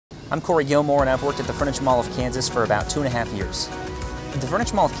I'm Kory Gilmore, and I've worked at the Furniture Mall of Kansas for about 2.5 years. The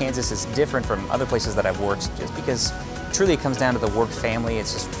Furniture Mall of Kansas is different from other places that I've worked just because truly it comes down to the work family.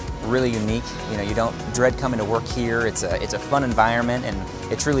 It's just really unique. You know, you don't dread coming to work here. It's a fun environment,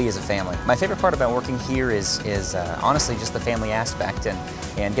 and it truly is a family. My favorite part about working here is honestly just the family aspect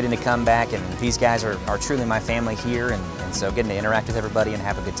and getting to come back, and these guys are truly my family here, and so getting to interact with everybody and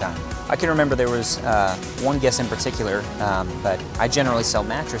have a good time. I can remember there was one guest in particular, but I generally sell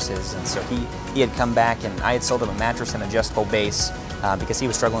mattresses, and so he had come back, and I had sold him a mattress and adjustable base because he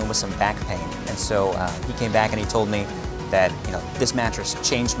was struggling with some back pain, and so he came back and he told me that, you know, this mattress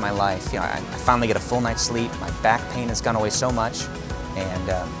changed my life. You know, I finally get a full night's sleep. My back pain has gone away so much, and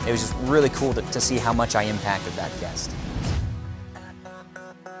it was just really cool to see how much I impacted that guest.